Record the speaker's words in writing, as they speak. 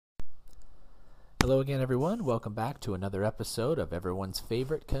Hello again, everyone. Welcome back to another episode of everyone's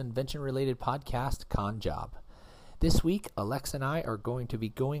favorite convention-related podcast, Con Job. This week, Alexa and I are going to be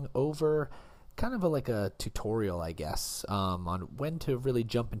going over kind of like a tutorial, I guess, on when to really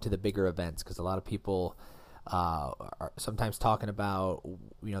jump into the bigger events, because a lot of people are sometimes talking about,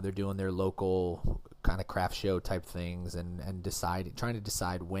 they're doing their local kind of craft show type things and trying to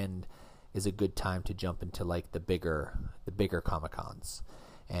decide when is a good time to jump into like the bigger Comic-Cons.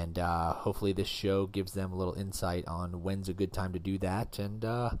 And hopefully this show gives them a little insight on when's a good time to do that. And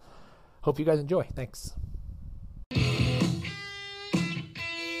hope you guys enjoy. Thanks.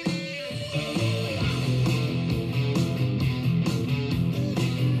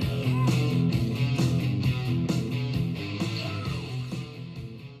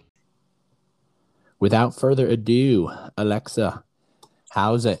 Without further ado, Alexa,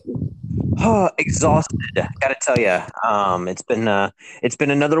 how's it? Oh, exhausted. Gotta tell you, it's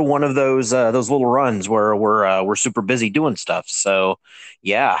been another one of those little runs where we're super busy doing stuff. So,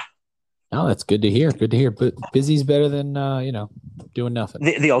 yeah. Oh, that's good to hear. Good to hear. But busy's better than doing nothing.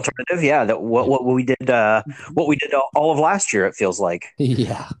 The alternative, yeah. That what we did all of last year. It feels like.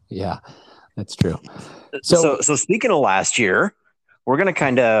 Yeah, that's true. So speaking of last year, we're gonna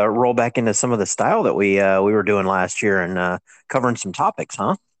kind of roll back into some of the style that we were doing last year and covering some topics,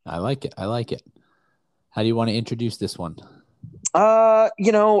 huh? I like it. How do you want to introduce this one? I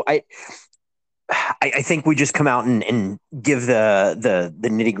think we just come out and give the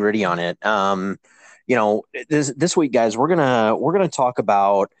nitty gritty on it. This week, guys, we're gonna talk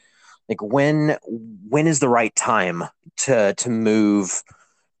about like when is the right time to move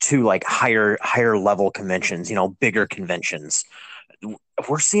to like higher level conventions, bigger conventions.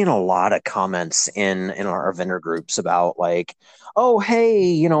 We're seeing a lot of comments in our vendor groups about like, oh,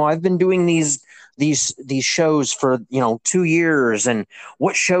 hey, I've been doing these shows for 2 years, and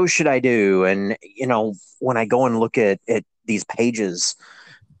what shows should I do? And when I go and look at these pages,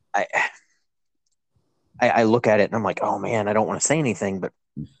 I look at it and I'm like, oh man, I don't want to say anything, but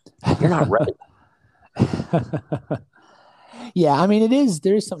you're not ready. Yeah, I mean,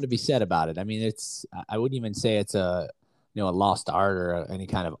 there is something to be said about it. I mean, I wouldn't even say it's a lost art or any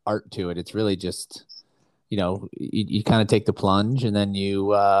kind of art to it. It's really just, you kind of take the plunge and then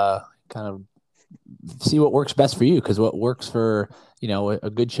you kind of see what works best for you, because what works for, a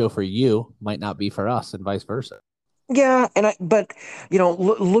good show for you might not be for us, and vice versa. Yeah,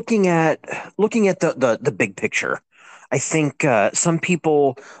 looking at the big picture, I think some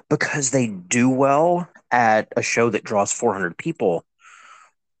people, because they do well at a show that draws 400 people,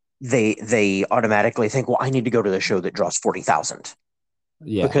 they automatically think, well, I need to go to the show that draws 40,000.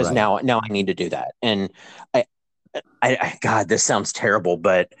 Yeah, because right. now I need to do that. And God, this sounds terrible,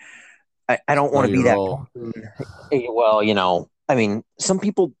 but I don't want to be that. Well, I mean, some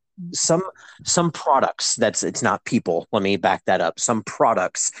people, some products, it's not people. Let me back that up. Some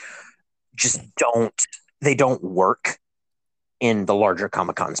products just don't work in the larger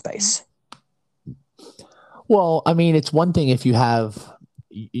Comic-Con space. Well, I mean, it's one thing if you have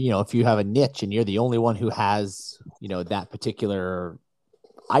a niche and you're the only one who has, that particular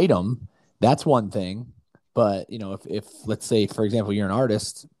item, that's one thing. But, if let's say, for example, you're an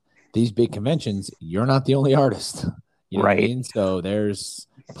artist, these big conventions, you're not the only artist. You know right. What I mean? So there's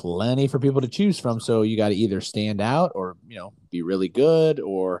plenty for people to choose from. So you got to either stand out or, be really good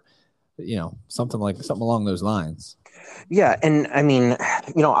or, something along those lines. Yeah. And I mean,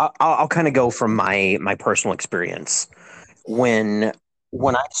 I'll kind of go from my personal experience. When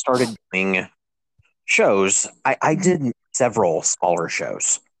I started doing shows, I did several smaller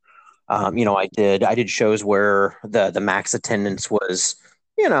shows. I did shows where the max attendance was,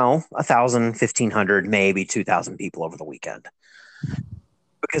 1,000, 1,500, maybe 2,000 people over the weekend.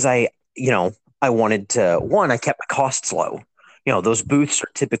 Because I wanted to, I kept my costs low. Those booths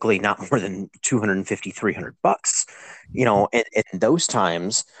are typically not more than $250, $300. In those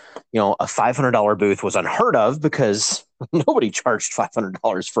times, a $500 booth was unheard of because nobody charged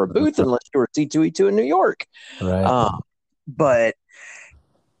 $500 for a booth unless you were C2E2 in New York. Right. But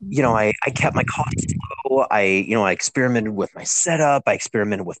I kept my costs low. I experimented with my setup. I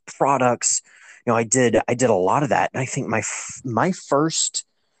experimented with products. I did a lot of that. And I think my first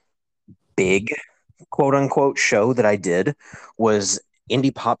big quote unquote show that I did was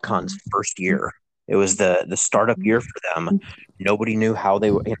Indie PopCon's first year. It was the startup year for them. Nobody knew how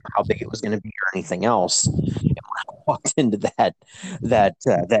big it was going to be or anything else. And when I walked into that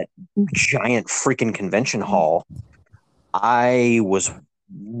giant freaking convention hall, I was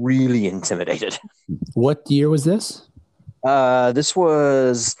really intimidated. What year was this? This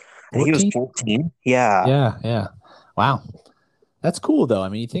was, I think he was 14. Yeah. Yeah. Wow. That's cool though. I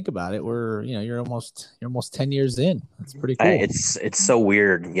mean, you think about it, you're almost 10 years in. That's pretty cool. It's so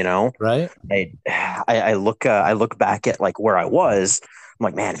weird, you know. Right? I look back at like where I was. I'm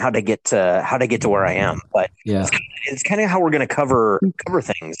like, man, how'd I get to where I am? But Yeah. it's kind of how we're going to cover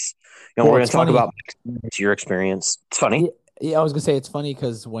things. You know, Well, we're it's going to talk funny. about your experience. It's funny. Yeah, yeah, I was gonna say it's funny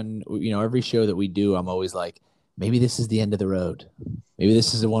because when every show that we do, I'm always like, maybe this is the end of the road. Maybe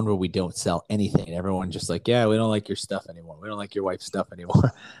this is the one where we don't sell anything, and everyone's just like, yeah, we don't like your stuff anymore. We don't like your wife's stuff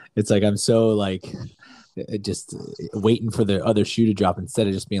anymore. It's like I'm so like just waiting for the other shoe to drop instead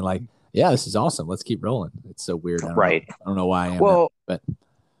of just being like, yeah, this is awesome. Let's keep rolling. It's so weird. I don't know. Right. I don't know why I am that, Well, but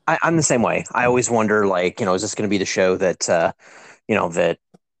I'm the same way. I always wonder, like, you know, is this going to be the show that, that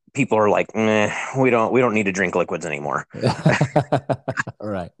people are like, we don't need to drink liquids anymore. all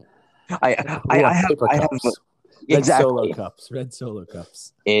right. We I want have, paper I have cups. exactly, Red solo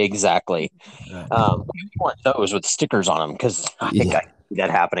cups. exactly. Right. We want those with stickers on them because I think Yeah. I see that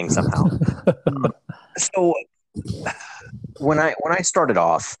happening somehow. So when I started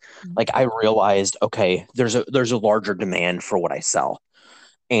off, like I realized, okay, there's a larger demand for what I sell,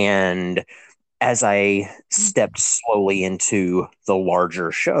 and as I stepped slowly into the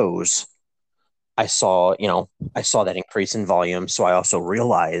larger shows, I saw that increase in volume. So I also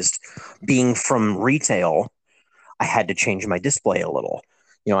realized, being from retail, I had to change my display a little.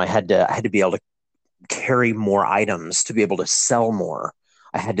 You know, I had to be able to carry more items to be able to sell more.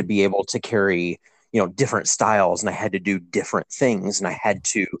 I had to be able to carry, different styles, and I had to do different things, and I had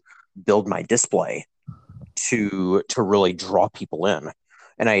to build my display to really draw people in.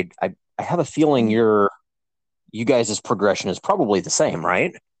 And I have a feeling you guys' progression is probably the same,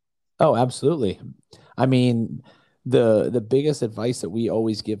 right? Oh, absolutely. I mean, the biggest advice that we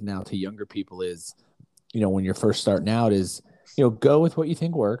always give now to younger people is, when you're first starting out is, go with what you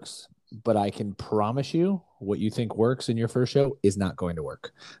think works, but I can promise you what you think works in your first show is not going to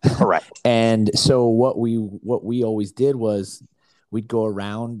work. Correct. And so what we always did was we'd go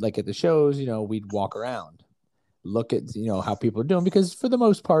around like at the shows, we'd walk around, look at how people are doing because for the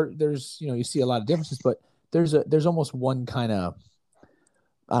most part there's you see a lot of differences, but there's almost one kind of,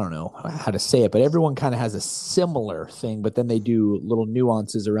 I don't know how to say it, but everyone kind of has a similar thing, but then they do little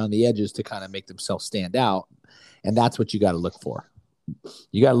nuances around the edges to kind of make themselves stand out. And that's what you got to look for.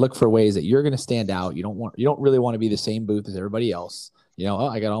 You got to look for ways that you're going to stand out. You don't really want to be the same booth as everybody else. Oh,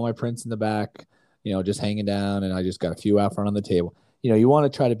 I got all my prints in the back, just hanging down, and I just got a few out front on the table. You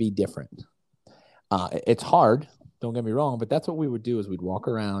want to try to be different. It's hard, don't get me wrong, but that's what we would do is we'd walk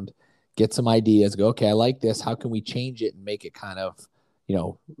around, get some ideas, go, okay, I like this. How can we change it and make it kind of,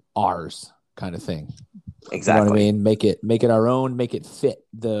 ours kind of thing? Exactly. You know what I mean? Make it our own, make it fit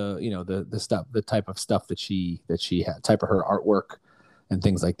the stuff, the type of stuff that she had, type of her artwork and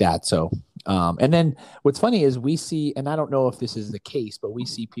things like that. So, and then what's funny is we see, and I don't know if this is the case, but we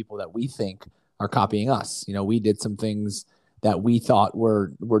see people that we think are copying us. We did some things that we thought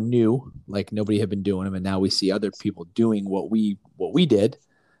were new, like nobody had been doing them, and now we see other people doing what we did,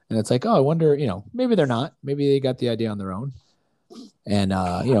 and it's like, oh, I wonder, maybe they're not, maybe they got the idea on their own, and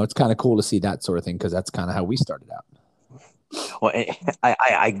it's kind of cool to see that sort of thing because that's kind of how we started out. Well,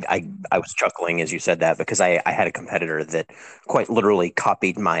 I was chuckling as you said that because I had a competitor that quite literally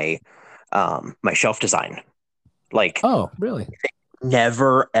copied my shelf design. Like, Oh, really?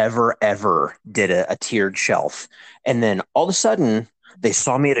 never, ever, ever did a tiered shelf. And then all of a sudden, they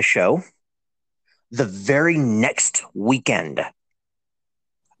saw me at a show. The very next weekend,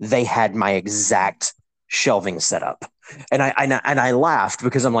 they had my exact shelving setup. And I laughed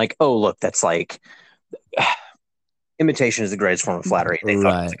because I'm like, oh, look, that's like imitation is the greatest form of flattery. They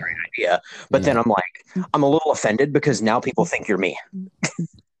thought it was a great idea. But then I'm like, I'm a little offended because now people think you're me.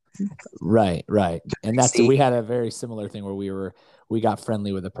 Right. And that's See? we had a very similar thing where we got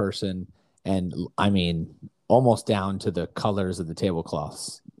friendly with a person, and I mean, almost down to the colors of the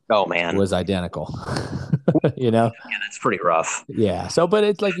tablecloths Oh man, was identical. yeah, that's pretty rough. Yeah. So, but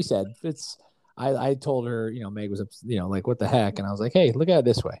it's like you said, I told her, Meg was, like, what the heck? And I was like, hey, look at it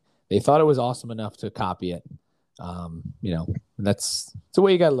this way. They thought it was awesome enough to copy it. That's the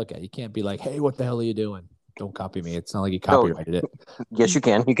way you got to look at it. You can't be like, hey, what the hell are you doing? Don't copy me. It's not like you copyrighted it. Yes, you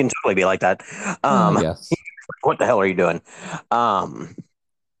can. You can totally be like that. I guess. What the hell are you doing?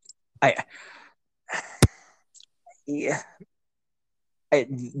 I yeah.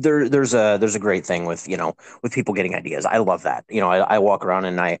 There's a great thing with with people getting ideas. I love that. I walk around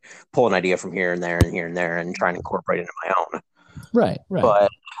and I pull an idea from here and there and here and there and try and incorporate it into my own. Right. But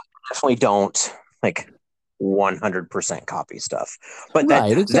definitely don't like 100% copy stuff. But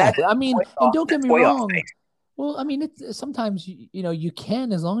Right, exactly. I mean, and don't get me way off wrong. base. Well, I mean, it's sometimes you know you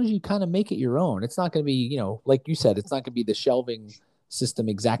can as long as you kind of make it your own. It's not going to be like you said, it's not going to be the shelving system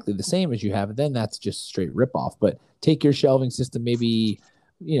exactly the same as you have. Then that's just straight rip off. But take your shelving system, maybe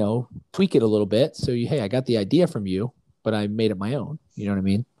tweak it a little bit. So I got the idea from you, but I made it my own. You know what I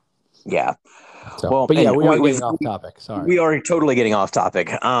mean? Yeah. So, Well, but yeah, and we are getting off topic. Sorry. We are totally getting off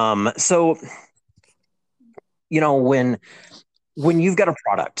topic. So when you've got a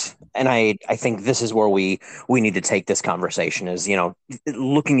product, and I think this is where we need to take this conversation is,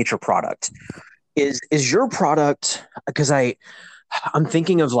 looking at your product. Is your product, because I'm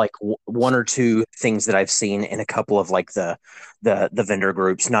thinking of like one or two things that I've seen in a couple of like the vendor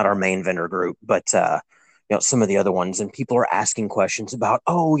groups, not our main vendor group, but some of the other ones, and people are asking questions about,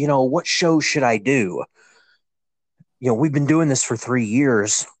 oh, what show should I do? We've been doing this for 3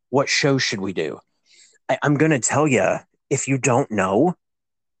 years. What show should we do? I'm going to tell you, if you don't know,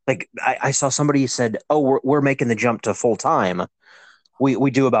 like I saw somebody said, oh, we're making the jump to full time.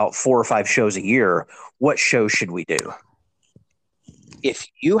 We do about 4 or 5 shows a year. What show should we do? If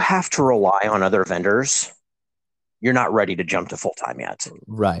you have to rely on other vendors, you're not ready to jump to full time yet.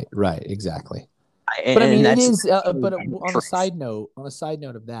 Right, exactly. But I mean, it is. But on a side note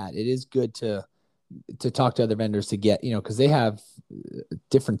of that, it is good to talk to other vendors to get, because they have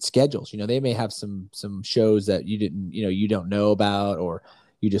different schedules. They may have some shows that you don't know about, or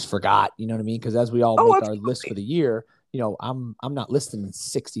you just forgot. You know what I mean? Because as we all make absolutely. Our list for the year, I'm not listing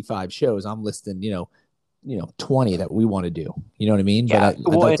 65 shows. I'm listing 20 that we want to do. You know what I mean? Yeah.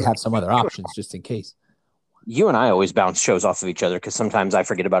 But I'd like to have some other options just in case. You and I always bounce shows off of each other because sometimes I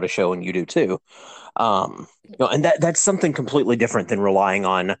forget about a show and you do too. And that's something completely different than relying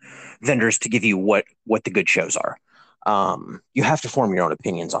on vendors to give you what the good shows are. You have to form your own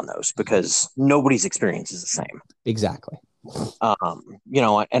opinions on those because nobody's experience is the same. Exactly.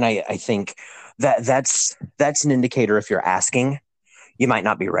 And I think that's an indicator. If you're asking, you might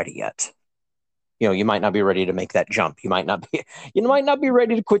not be ready yet. You might not be ready to make that jump. You might not be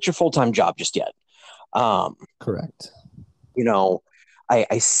ready to quit your full-time job just yet. Correct.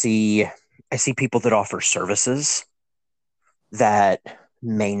 I see people that offer services that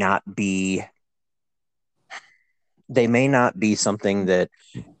may not be something that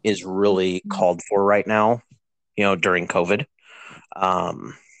is really called for right now, during COVID.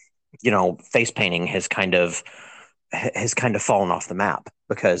 Face painting has kind of fallen off the map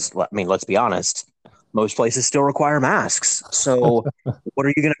because, I mean, let's be honest, most places still require masks. So what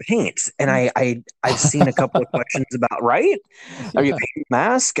are you going to paint? And I've seen a couple of questions about, right? Are you painting a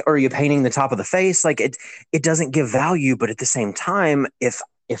mask or are you painting the top of the face? Like it doesn't give value, but at the same time, if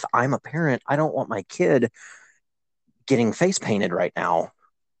I'm a parent, I don't want my kid getting face painted right now.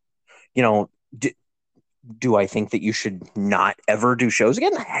 Do I think that you should not ever do shows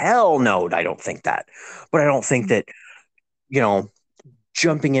again? Hell no, I don't think that. But I don't think that,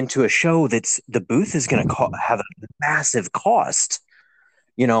 jumping into a show that's the booth is going to have a massive cost.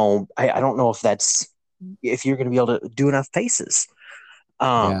 I don't know if you're going to be able to do enough faces.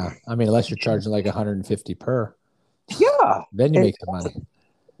 Yeah. I mean, unless you're charging like 150 per. Yeah. Then you make the money.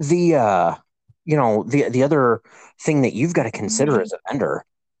 The other thing that you've got to consider as a vendor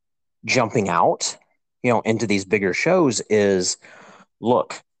jumping out, into these bigger shows is,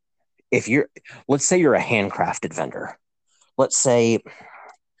 look, let's say you're a handcrafted vendor. Let's say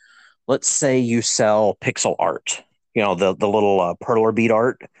you sell pixel art, the little perler bead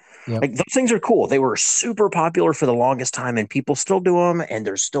art. Yep. Like those things are cool. They were super popular for the longest time and people still do them. And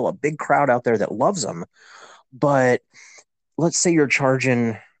there's still a big crowd out there that loves them. But let's say you're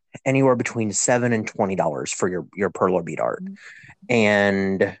charging anywhere between $7 and $20 for your perler bead art. Mm-hmm.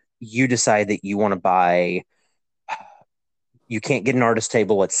 And you decide that you want to buy, you can't get an artist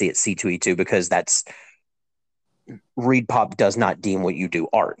table. Let's see, it's C2E2 because that's ReedPop does not deem what you do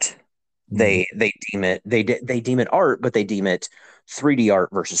art. They deem it art, but they deem it 3D art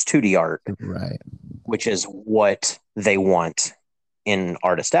versus 2D art, right? Which is what they want in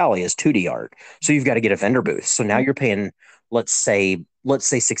Artist Alley is 2D art. So you've got to get a vendor booth. So now you're paying, let's say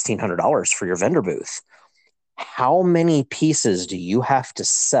 $1,600 for your vendor booth. How many pieces do you have to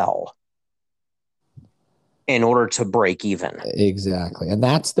sell in order to break even? Exactly. And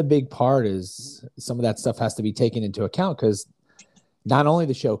that's the big part is some of that stuff has to be taken into account because not only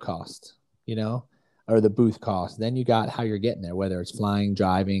the show cost, or the booth cost, then you got how you're getting there, whether it's flying,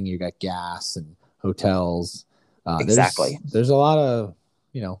 driving, you got gas and hotels. Exactly. There's a lot of,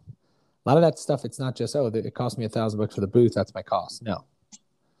 a lot of that stuff. It's not just, it cost me $1,000 for the booth. That's my cost. No,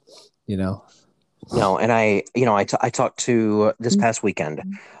 No, and I talked to this past weekend.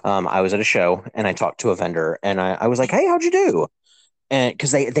 I was at a show and I talked to a vendor and I was like, hey, how'd you do? And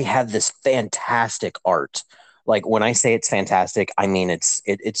because they have this fantastic art Like when I say it's fantastic, I mean it's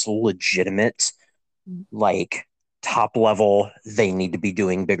legitimate, like top level. They need to be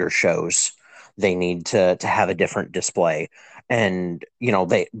doing bigger shows. They need to have a different display, and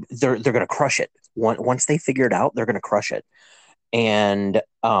they're going to crush it. Once they figure it out, they're going to crush it. And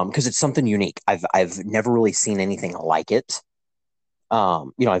because it's something unique, I've never really seen anything like it.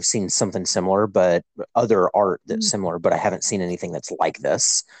 I've seen something similar, but other art that's similar, but I haven't seen anything that's like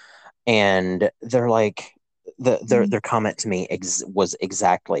this. And they're like, their comment to me was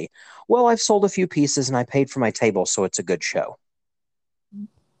exactly, well, I've sold a few pieces and I paid for my table, so it's a good show.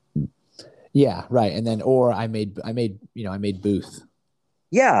 Yeah, right. And then, or I made booth.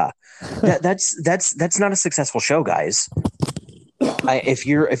 Yeah, that's not a successful show, guys. If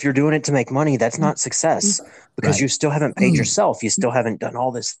you're doing it to make money, that's not success, because Right. you still haven't paid yourself. You still haven't done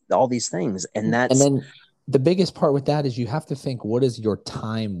all these things, and then the biggest part with that is you have to think, what is your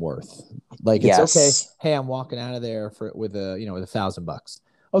time worth? Like, it's okay. yes, Hey, I'm walking out of there with $1,000.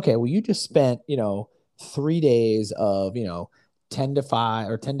 Okay, well, you just spent 3 days of 10 to 5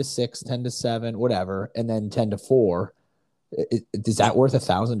 or 10 to 6, 10 to 7, whatever, and then 10 to 4. Is that worth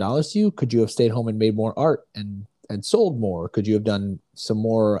 $1,000 to you? Could you have stayed home and made more art and sold more? Could you have done some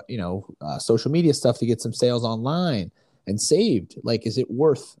more social media stuff to get some sales online and saved? Like, is it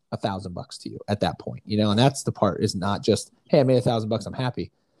worth $1,000 to you at that point? And that's the part, is not just, hey, I made $1,000, I'm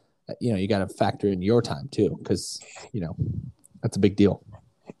happy. You got to factor in your time too, because that's a big deal.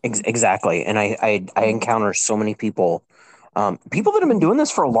 exactly. And I encounter so many people, people that have been doing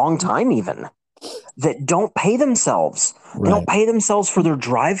this for a long time, even, that don't pay themselves. They don't pay themselves for their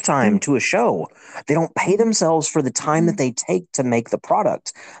drive time to a show. They don't pay themselves for the time that they take to make the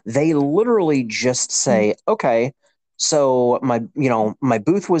product. They literally just say, okay, so my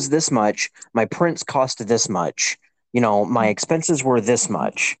booth was this much, my prints cost this much, my expenses were this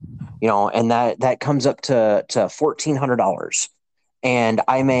much, and that comes up to $1,400. And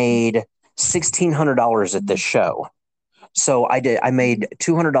I made $1,600 at this show. So I made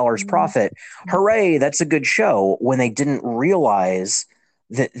 $200 profit. Hooray, that's a good show, when they didn't realize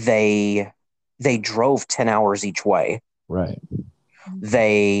that they drove 10 hours each way. Right.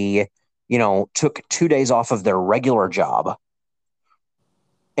 They, took 2 days off of their regular job,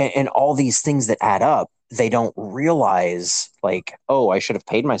 and all these things that add up. They don't realize, like, oh, I should have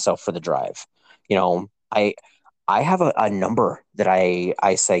paid myself for the drive. I have a number that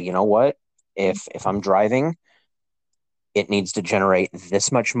I say, you know what, if I'm driving, it needs to generate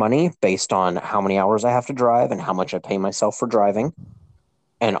this much money based on how many hours I have to drive and how much I pay myself for driving,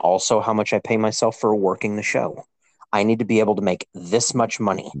 and also how much I pay myself for working the show. I need to be able to make this much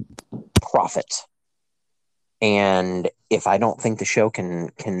money profit. And if I don't think the show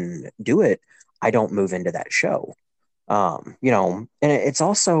can do it, I don't move into that show. And it's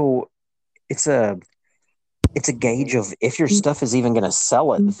also it's a gauge of if your stuff is even going to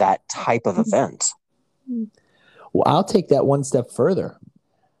sell at that type of event. Well, I'll take that one step further.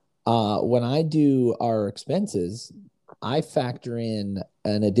 When I do our expenses, I factor in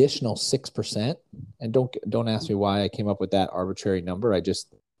an additional 6%. And don't ask me why I came up with that arbitrary number. I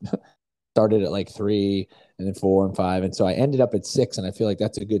just started at like 3 and then 4 and 5. And so I ended up at 6, and I feel like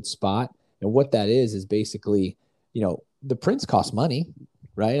that's a good spot. And what that is basically, the prints cost money,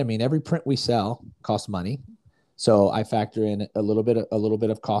 right? I mean, every print we sell costs money. So I factor in a little bit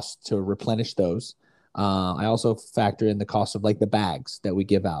of cost to replenish those. I also factor in the cost of like the bags that we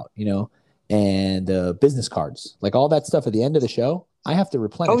give out, and the business cards, like all that stuff at the end of the show. I have to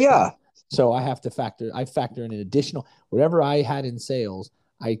replenish. Oh yeah. That. So I factor in an additional, whatever I had in sales,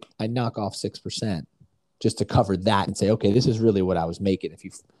 I knock off 6% just to cover that and say, okay, this is really what I was making if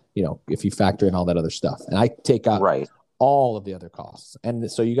you factor in all that other stuff. And I take out all of the other costs.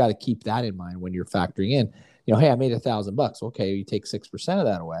 And so you got to keep that in mind when you're factoring in, hey, I made $1,000. Okay, you take 6% of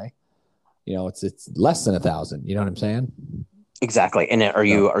that away. It's less than 1,000. You know what I'm saying? Exactly. And are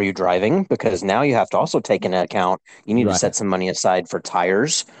you driving? Because now you have to also take into account, you need to set some money aside for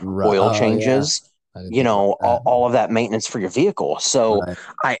tires, oil changes, all of that maintenance for your vehicle. So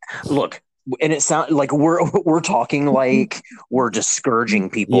I look, and it sounds like we're talking like we're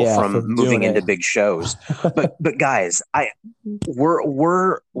discouraging people from moving into big shows. But guys,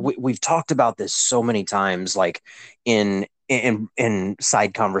 we've talked about this so many times, like in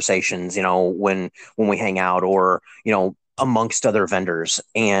side conversations, when we hang out, or amongst other vendors.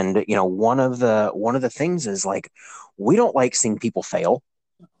 And one of the things is, like, we don't like seeing people fail.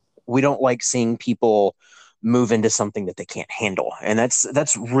 We don't like seeing people move into something that they can't handle. And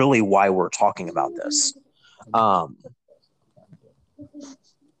that's really why we're talking about this. Go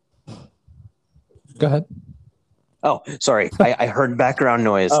ahead. Oh, sorry. I heard background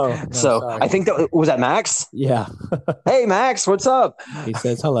noise. Oh, no, So sorry. I think that was that Max. Yeah. Hey, Max, what's up? He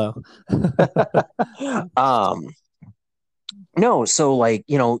says hello. Um, no, so like,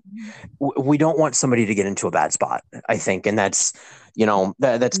 we don't want somebody to get into a bad spot, I think, and that's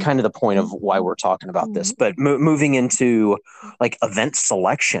kind of the point of why we're talking about this. But moving into like event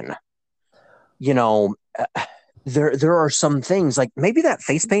selection, you know, there are some things like maybe that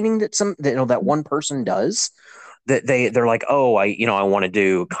face painting that one person does that they're like, oh, I want to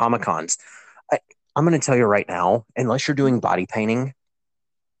do Comic Cons. I'm going to tell you right now, unless you're doing body painting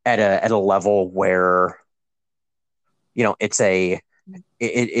at a level where it's a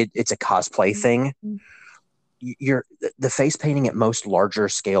cosplay thing, you're the face painting at most larger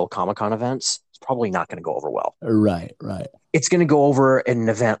scale Comic Con events. It's probably not going to go over well. Right. It's going to go over at an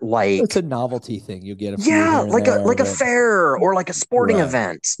event like It's a novelty thing. You get a few yeah, here and like there, a but fair or like a sporting Right.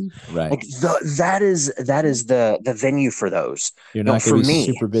 event. right. Like that is the venue for those. You're You know, not for going to be me,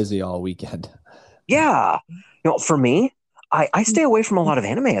 super busy all weekend. yeah. For me, I stay away from a lot of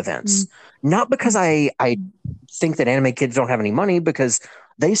anime events. Not because I think that anime kids don't have any money, because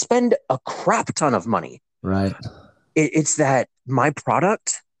they spend a crap ton of money. Right. It's that my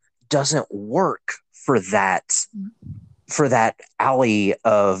product doesn't work for that alley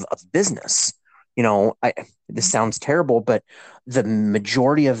of business. This sounds terrible, but the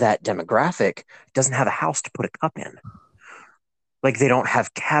majority of that demographic doesn't have a house to put a cup in. Like they don't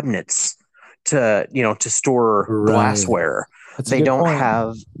have cabinets to store Right. glassware. That's a They good don't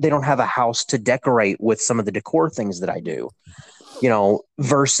point. have a house to decorate with some of the decor things that I do.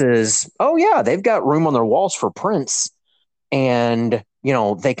 Versus, oh yeah, they've got room on their walls for prints, and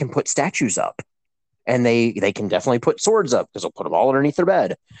they can put statues up, and they can definitely put swords up because they'll put them all underneath their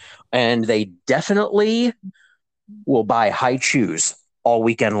bed, and they definitely will buy high shoes all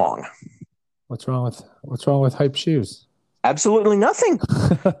weekend long. What's wrong with hype shoes? Absolutely nothing.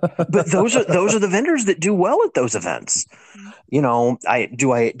 But those are the vendors that do well at those events. I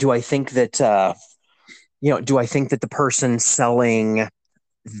think that do I think that the person selling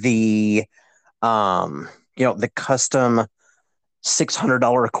the the custom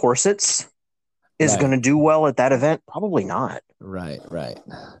 $600 corsets is Right. going to do well at that event? Probably not. Right.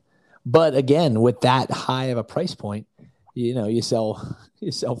 But again, with that high of a price point, you sell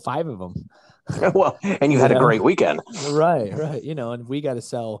 5 of them. Well, and you had a great weekend. Right. And we got to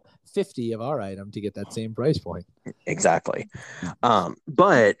sell 50 of our item to get that same price point. Exactly.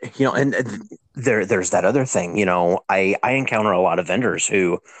 But and there's that other thing. I encounter a lot of vendors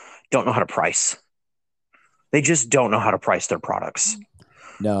who don't know how to price. They just don't know how to price their products.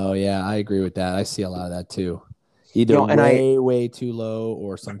 No, yeah, I agree with that. I see a lot of that too. Either way too low,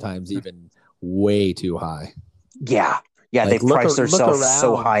 or sometimes even way too high. Yeah. They price themselves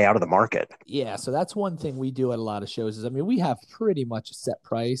so high out of the market. Yeah, so that's one thing we do at a lot of shows is, we have pretty much a set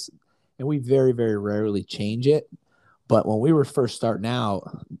price, and we very, very rarely change it. But when we were first starting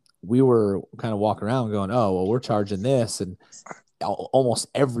out, we were kind of walking around going, oh, well, we're charging this, and almost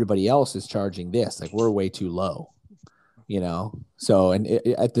everybody else is charging this. Like, we're way too low, So, and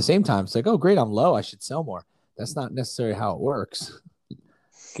at the same time, it's like, oh, great, I'm low, I should sell more. That's not necessarily how it works,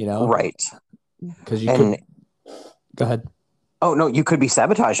 Right. Because you could. Go ahead. Oh, no, you could be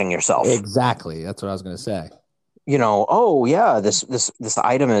sabotaging yourself. Exactly. That's what I was going to say. Oh yeah, this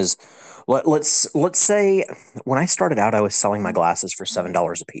item is, let's say when I started out, I was selling my glasses for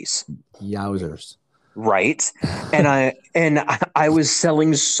 $7 a piece. Yowzers. Right. And I was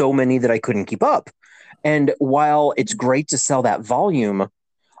selling so many that I couldn't keep up. And while it's great to sell that volume,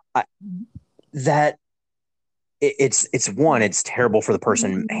 it's one, it's terrible for the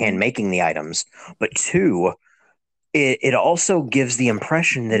person hand making the items, but two, it also gives the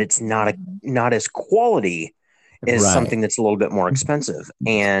impression that it's not as quality as something that's a little bit more expensive.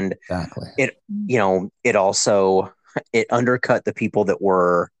 And exactly. It also undercut the people that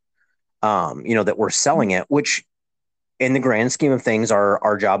were that were selling it, which in the grand scheme of things,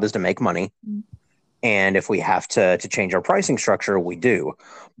 our job is to make money. And if we have to change our pricing structure, we do.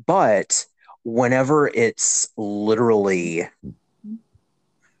 But whenever it's literally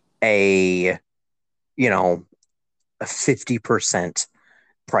a 50%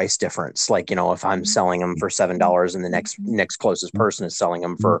 price difference, like if I'm selling them for $7 and the next closest person is selling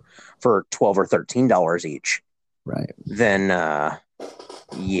them for $12 or $13 each, right, then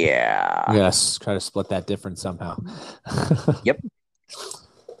yeah, yes, try to split that difference somehow. Yep.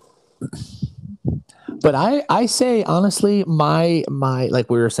 But I say honestly, my like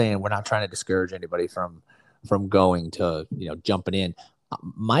we were saying, we're not trying to discourage anybody from going to jumping in.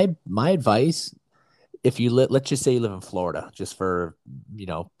 My advice, if you let's just say you live in Florida, just for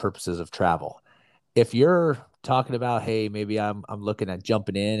purposes of travel, if you're talking about, hey, maybe I'm looking at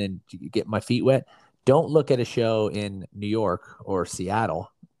jumping in and get my feet wet, don't look at a show in New York or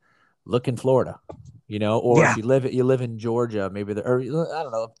Seattle. Look in Florida, or if Yeah. you live in Georgia, maybe or I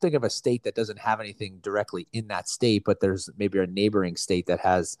don't know, think of a state that doesn't have anything directly in that state, but there's maybe a neighboring state that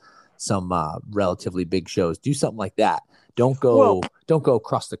has some relatively big shows. Do something like that. Don't Well, go don't go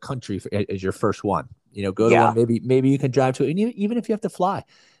across the country as your first one. Go to yeah. one, maybe you can drive to it, and even if you have to fly,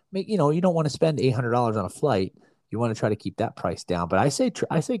 you don't want to spend $800 on a flight. You want to try to keep that price down. But I say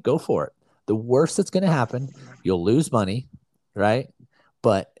go for it. The worst that's going to happen, you'll lose money, right?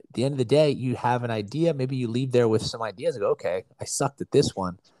 But at the end of the day, you have an idea. Maybe you leave there with some ideas and go, okay, I sucked at this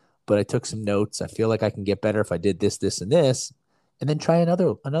one, but I took some notes. I feel like I can get better if I did this, this, and this, and then try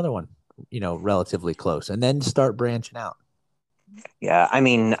another one, relatively close, and then start branching out. Yeah. I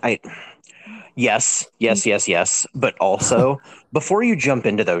mean, yes, yes, yes, yes. But also, before you jump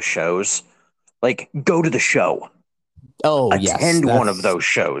into those shows, like go to the show, Oh yes, attend one of those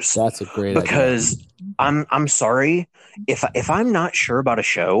shows, that's a great idea. because I'm sorry, if I'm not sure about a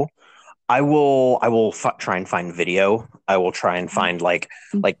show, I will try and find video. I will try and find like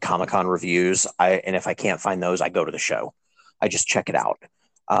Comic-Con reviews. And if I can't find those, I go to the show. I just check it out.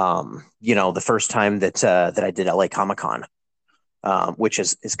 The first time that I did LA Comic-Con, which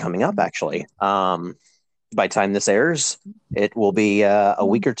is coming up actually. By the time this airs, it will be a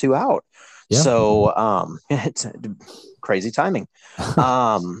week or two out. Yeah. So it's crazy timing.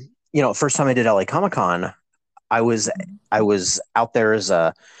 First time I did LA Comic Con, I was out there as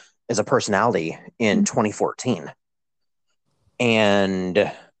a personality in 2014, and So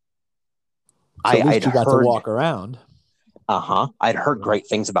at I'd least you got to heard, walk around. I'd heard great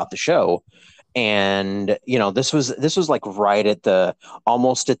things about the show. And this was like right at the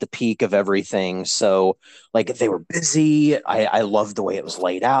almost at the peak of everything, so like they were busy. I loved the way it was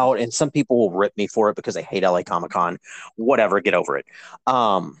laid out, and some people will rip me for it because they hate LA Comic Con. Whatever, get over it.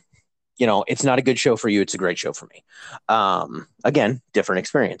 It's not a good show for you, it's a great show for me. Again, different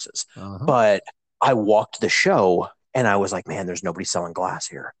experiences. Uh-huh. But I walked the show and I was like, man, there's nobody selling glass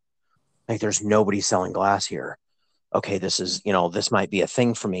here. Like, there's nobody selling glass here. Okay, this might be a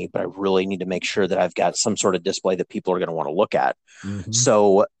thing for me, but I really need to make sure that I've got some sort of display that people are going to want to look at. Mm-hmm.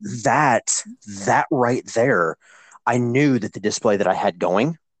 So that right there, I knew that the display that I had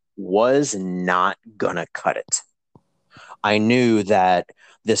going was not going to cut it. I knew that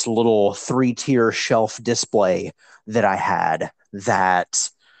this little 3-tier shelf display that I had, that,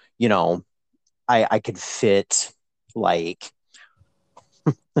 you know, I could fit like,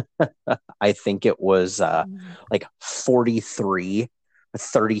 I think it was like 43,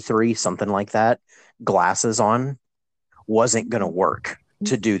 33, something like that, glasses on, wasn't going to work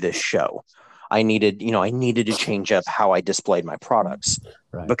to do this show. I needed to change up how I displayed my products,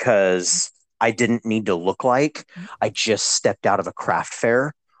 Right. because I didn't need to look like I just stepped out of a craft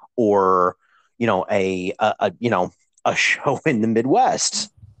fair, or, a show in the Midwest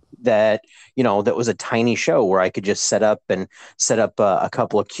that was a tiny show where I could just set up a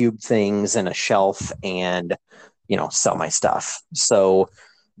couple of cube things and a shelf and, sell my stuff. So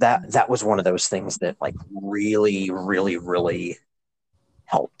that was one of those things that like really, really, really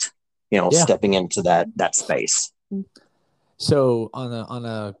helped, Yeah. stepping into that space. So on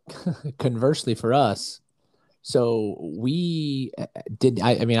a conversely for us, so we did.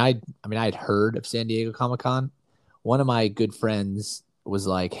 I'd heard of San Diego Comic-Con. One of my good friends was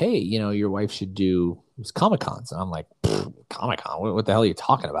like, "Hey, your wife should do Comic-Cons," and I'm like, "Comic-Con? What the hell are you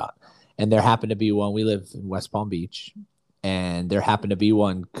talking about?" And there happened to be one. We live in West Palm Beach, and there happened to be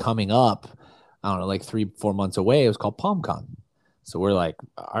one coming up. I don't know, like 3-4 months away. It was called PalmCon. So we're like,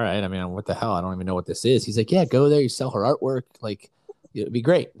 all right. I mean, what the hell? I don't even know what this is. He's like, yeah, go there. You sell her artwork. Like, it'd be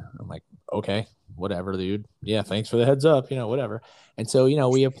great. I'm like, okay, whatever, dude. Yeah, thanks for the heads up. Whatever. And so,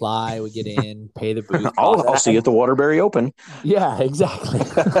 we apply, we get in, pay the booth. I'll see you at the Waterbury Open. Yeah, exactly.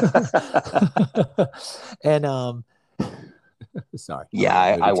 And sorry.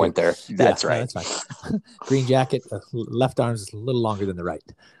 Yeah, I went there. That's right. No, that's fine. Green jacket, left arm is a little longer than the right.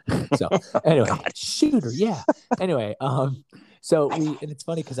 So anyway, shooter. Yeah. Anyway, and it's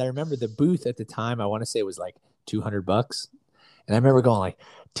funny because I remember the booth at the time, I want to say it was like $200. And I remember going like,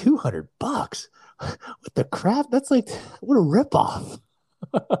 $200? What the crap? That's like, what a ripoff.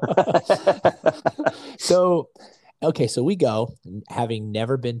 So we go, having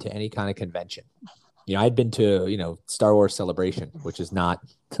never been to any kind of convention. I'd been to, Star Wars Celebration, which is not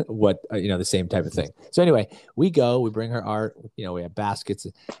what, the same type of thing. So anyway, we go, we bring her art, we have baskets.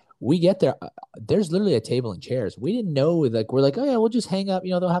 We get there. There's literally a table and chairs. We didn't know, we're like, oh yeah, we'll just hang up,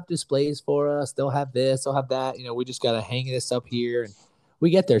 they'll have displays for us. They'll have this, they'll have that. We just got to hang this up here. And We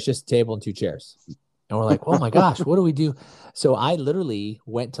get there, it's just a table and 2 chairs. And we're like, oh my gosh, what do we do? So I literally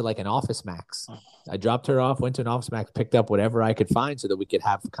went to like an Office Max. I dropped her off, went to an Office Max, picked up whatever I could find so that we could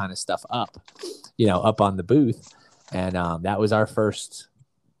have kind of stuff up, up on the booth. And that was our first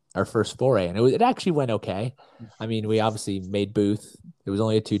foray. And it actually went okay. I mean, we obviously made booth. It was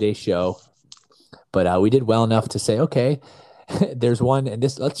only a 2-day show, but we did well enough to say, okay, there's one. And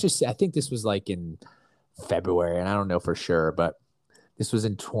let's just say, I think this was like in February, and I don't know for sure, but this was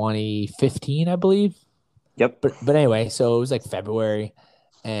in 2015, I believe. Yep. But anyway, so it was like February,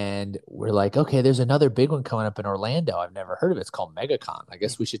 and we're like, okay, there's another big one coming up in Orlando. I've never heard of it. It's called MegaCon. I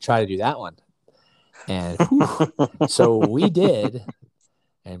guess we should try to do that one. And so we did.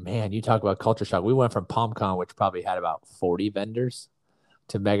 And man, you talk about culture shock. We went from PalmCon, which probably had about 40 vendors,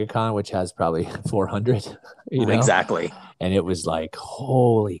 to MegaCon, which has probably 400. Exactly. And it was like,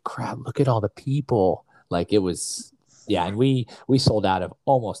 holy crap! Look at all the people. Like it was. Yeah, and we sold out of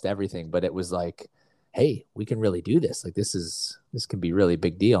almost everything, but it was like, hey, we can really do this. Like this can be really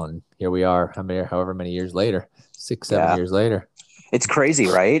big deal. And here we are, however many years later, 6-7 years later. It's crazy,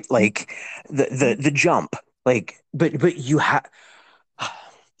 right? Like the jump. Like, but you have,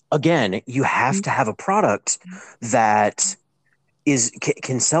 again, you have to have a product that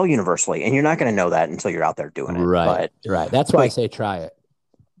can sell universally, and you're not going to know that until you're out there doing it. Right. That's why I say try it.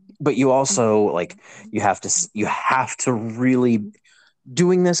 But you also like you have to really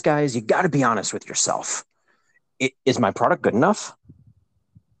doing this, guys. You got to be honest with yourself. Is my product good enough?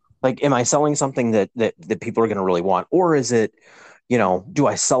 Like, am I selling something that people are going to really want, or is it, do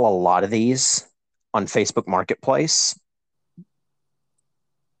I sell a lot of these on Facebook Marketplace?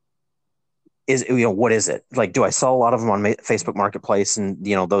 What is it? Like, do I sell a lot of them on Facebook Marketplace? And,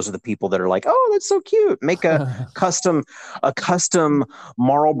 those are the people that are like, oh, that's so cute. Make a custom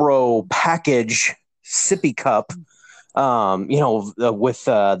Marlboro package sippy cup, with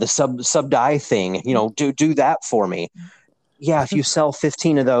the sub dye thing, do that for me. Yeah. If you sell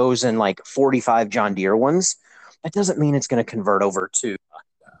 15 of those and like 45 John Deere ones, that doesn't mean it's going to convert over to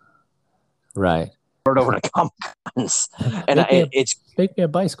Comic-Cons. And it's make me a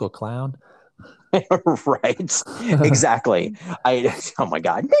bicycle, clown. Right. Exactly. Oh my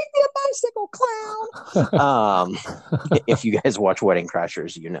God, make me a bicycle, clown. If you guys watch Wedding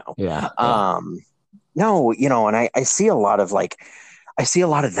Crashers, Yeah. No, and I see a lot of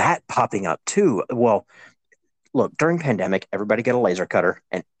that popping up too. Well, look, during pandemic, everybody get a laser cutter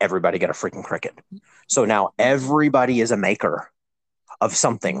and everybody get a freaking Cricut. So now everybody is a maker of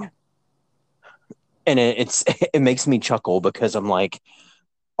something. And it makes me chuckle because I'm like,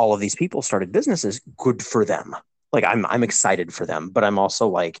 all of these people started businesses. Good for them. Like I'm excited for them, but I'm also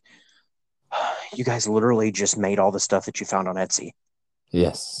like, you guys literally just made all the stuff that you found on Etsy.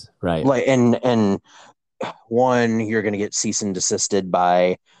 Yes. Right. Like, and one, you're going to get cease and desisted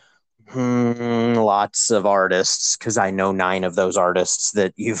by lots of artists, because I know 9 of those artists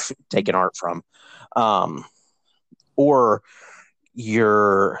that you've taken art from. Or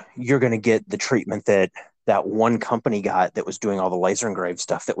you're going to get the treatment that one company got that was doing all the laser engraved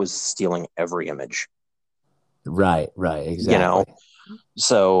stuff that was stealing every image. Right. Exactly.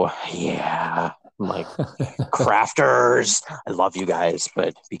 So yeah, I'm like, crafters, I love you guys,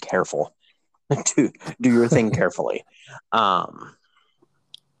 but be careful. Do your thing carefully. Yeah,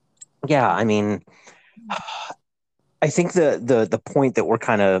 I mean, I think the point that we're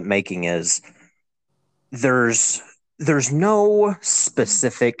kind of making is there's no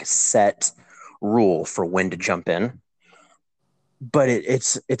specific set rule for when to jump in, but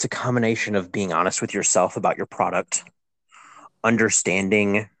it's a combination of being honest with yourself about your product,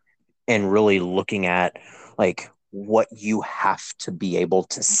 understanding and really looking at like what you have to be able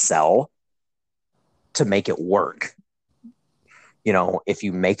to sell to make it work. If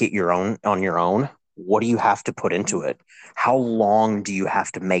you make it on your own, what do you have to put into it? How long do you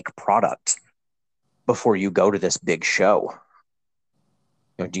have to make product before you go to this big show?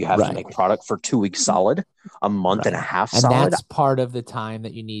 Do you have to make product for 2 weeks solid, a month and a half solid? And that's part of the time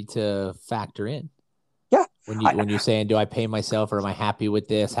that you need to factor in. Yeah. When you're saying, do I pay myself or am I happy with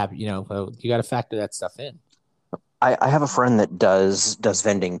this? You got to factor that stuff in. I have a friend that does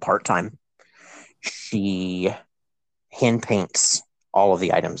vending part-time. She hand paints all of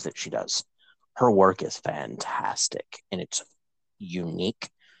the items that she does. Her work is fantastic and it's unique.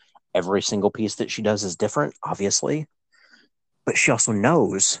 Every single piece that she does is different, obviously. But she also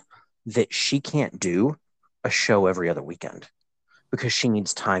knows that she can't do a show every other weekend because she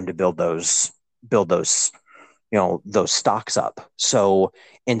needs time to build those, those stocks up. So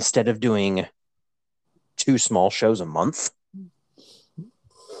instead of doing 2 small shows a month,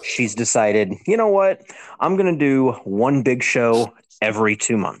 she's decided, you know what? I'm going to do one big show every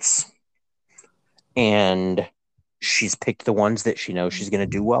 2 months. And she's picked the ones that she knows she's going to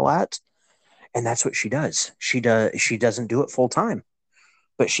do well at. And that's what she does. She doesn't do it full time,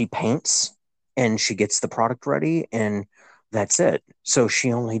 but she paints and she gets the product ready, and that's it. So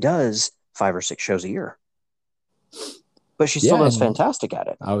she only does 5 or 6 shows a year, but she still does fantastic at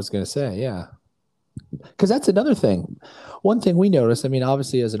it. I was going to say, yeah. Because that's another thing. One thing we notice, I mean,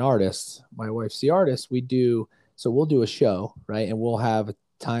 obviously as an artist, my wife's the artist, we'll do a show, right? And we'll have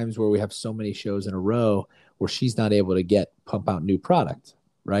times where we have so many shows in a row where she's not able to pump out new product,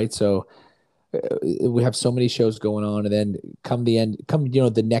 right? So we have so many shows going on, and then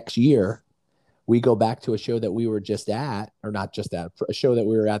the next year, we go back to a show that we were just at, or not just at, a show that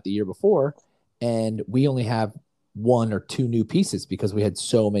we were at the year before, and we only have 1 or 2 new pieces because we had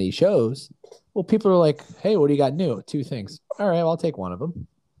so many shows. Well, people are like, hey, what do you got new? 2 things. All right, well, I'll take one of them.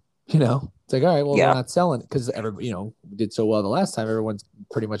 It's like, all right, well, we're not selling it because everybody, did so well the last time. Everyone's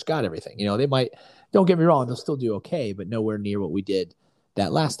pretty much got everything. They might, don't get me wrong, they'll still do okay, but nowhere near what we did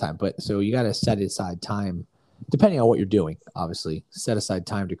that last time. But so you got to set aside time, depending on what you're doing, obviously, set aside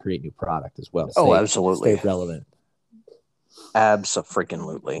time to create new product as well. Absolutely. Stay relevant.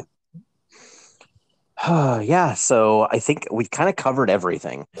 Abso-freaking-lutely. Yeah, so I think we kind of covered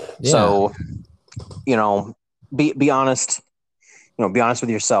everything. Yeah. So, be honest. Be honest with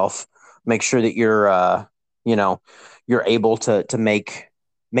yourself. Make sure that you're able to make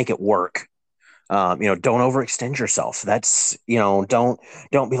it work. Don't overextend yourself. That's,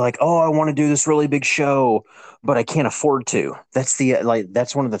 don't be like, oh, I want to do this really big show, but I can't afford to. That's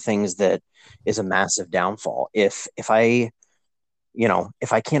that's one of the things that is a massive downfall. If I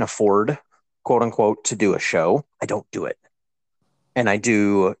can't afford, quote unquote, to do a show, I don't do it. And I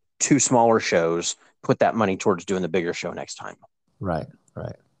do 2 smaller shows, put that money towards doing the bigger show next time. Right.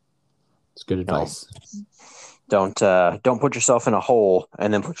 It's good advice. Don't put yourself in a hole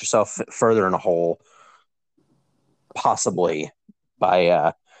and then put yourself further in a hole, possibly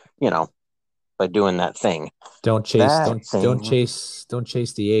by doing that thing. Don't chase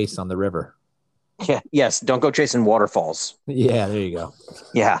the ace on the river. Yeah. Yes. Don't go chasing waterfalls. Yeah. There you go.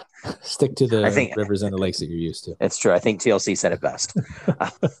 Yeah. Stick to the rivers and the lakes that you're used to. It's true. I think TLC said it best.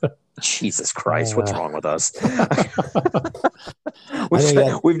 Jesus Christ. What's wrong with us?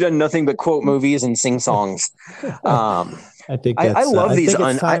 We've done nothing but quote movies and sing songs. I think I love these.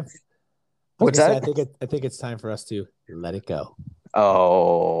 What's that? I think it's time for us to let it go.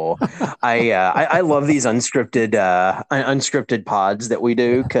 Oh, I love these unscripted pods that we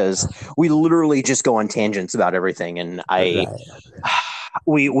do, because we literally just go on tangents about everything, and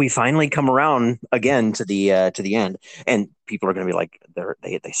we finally come around again to the end, and people are going to be like,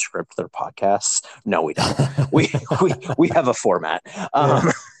 they script their podcasts. No, we don't. we have a format,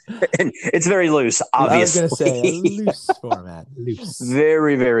 and it's very loose. Obviously, I was going to say a loose format,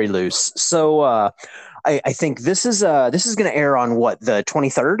 very, very loose. So I think this is going to air on what, the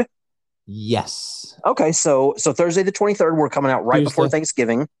 23rd? Yes. Okay, so Thursday the 23rd, we're coming out right before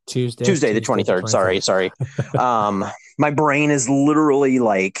Thanksgiving. Tuesday the 23rd. Sorry. My brain is literally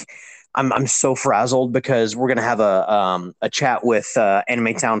like, I'm so frazzled because we're gonna have a chat with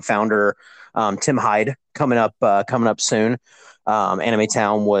Anime Town founder Tim Hyde coming up soon. Anime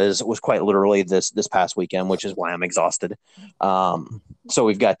Town was quite literally this past weekend, which is why I'm exhausted. So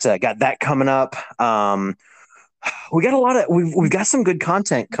we've got that coming up. We got we've got some good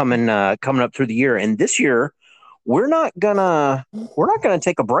content coming up through the year, and this year we're not gonna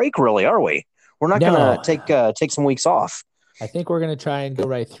take a break, really, are we? We're not gonna take some weeks off. I think we're gonna try and go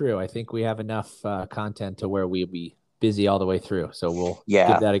right through. I think we have enough content to where we'll be busy all the way through, so we'll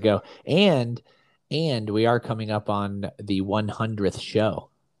give that a go. And we are coming up on the 100th show.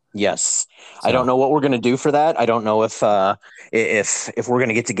 Yes. So, I don't know what we're going to do for that. I don't know if we're going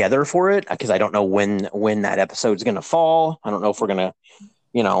to get together for it, because I don't know when that episode's going to fall. I don't know if we're going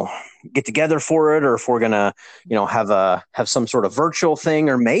to, get together for it, or if we're going to, have some sort of virtual thing,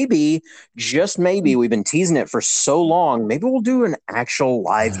 or maybe, just maybe, we've been teasing it for so long, maybe we'll do an actual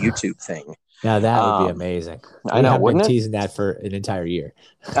live YouTube thing. Now that would be amazing. I know, wouldn't it? Teasing that for an entire year.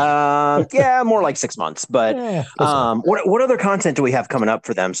 Yeah, more like 6 months. But what other content do we have coming up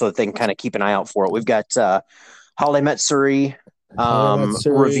for them, so that they can kind of keep an eye out for it? We've got Hale Matsuri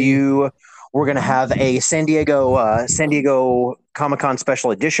review. We're gonna have a San Diego Comic-Con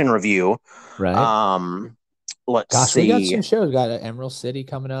special edition review. Right. Let's see. We got some shows. We got Emerald City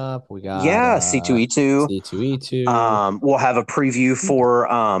coming up. We got C2E2. C2E2. We'll have a preview for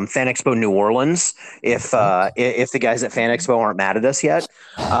Fan Expo New Orleans if the guys at Fan Expo aren't mad at us yet.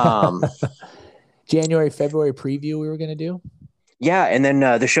 January, February preview we were going to do. Yeah, and then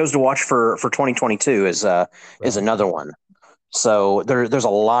the shows to watch for 2022 is another one. So there's a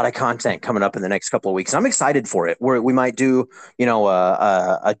lot of content coming up in the next couple of weeks. I'm excited for it. We might do,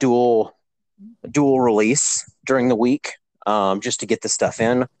 a dual release during the week, just to get the stuff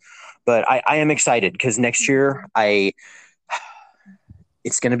in. But I am excited because next year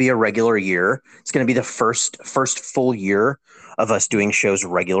it's going to be a regular year. It's going to be the first full year of us doing shows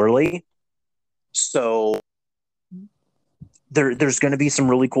regularly. So there's going to be some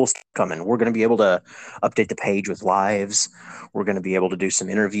really cool stuff coming. We're going to be able to update the page with lives. We're going to be able to do some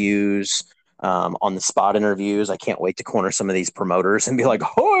interviews, on the spot interviews. I can't wait to corner some of these promoters and be like,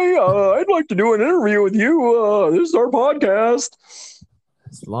 "Hi, I'd like to do an interview with you. This is our podcast."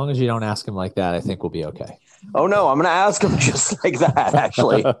 As long as you don't ask him like that, I think we'll be okay. Oh no, I'm going to ask him just like that.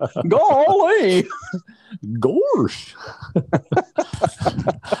 Actually, golly, gosh.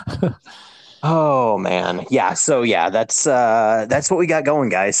 Oh man, yeah. So yeah, that's what we got going,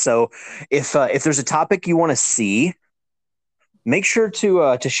 guys. So if there's a topic you want to see, make sure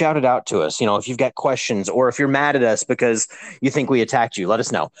to shout it out to us. If you've got questions or if you're mad at us because you think we attacked you, let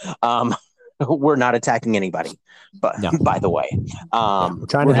us know. We're not attacking anybody, but No. by the way, we're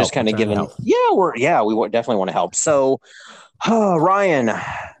trying to just help. kind of giving. Help. We definitely want to help. So, Ryan,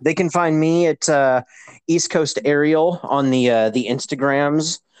 they can find me at East Coast Ariel on the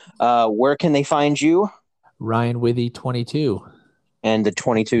Instagrams. Where can they find you? Ryan Withy 22. And the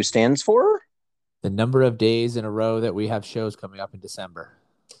 22 stands for? The number of days in a row that we have shows coming up in December.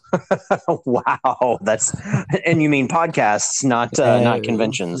 Wow, and you mean podcasts, not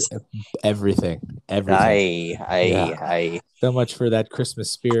conventions. Everything. So much for that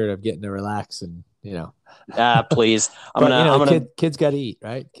Christmas spirit of getting to relax and please. Kids got to eat,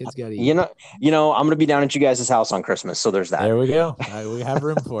 right? Kids got to eat. I'm gonna be down at you guys' house on Christmas, so there's that. There we go. We have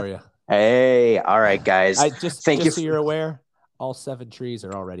room for you. Hey, all right, guys. Thank you. So you're aware, all 7 trees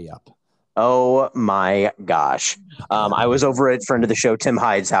are already up. Oh my gosh. I was over at friend of the show, Tim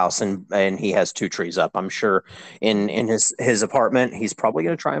Hyde's house, and he has 2 trees up. I'm sure in his apartment, he's probably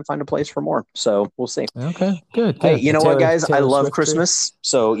going to try and find a place for more. So we'll see. Okay, good. Hey, you know what, guys? I love Christmas. Tree.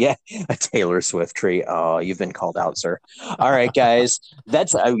 So yeah, a Taylor Swift tree. Oh, you've been called out, sir. All right, guys.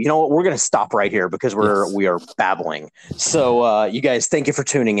 That's, you know what? We're going to stop right here because we are babbling. So you guys, thank you for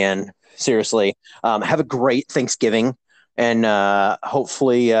tuning in. Seriously. Have a great Thanksgiving, and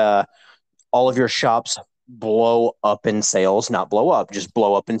hopefully, all of your shops blow up in sales, not blow up, just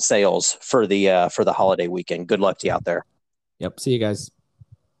blow up in sales for the holiday weekend. Good luck to you out there. Yep. See you guys.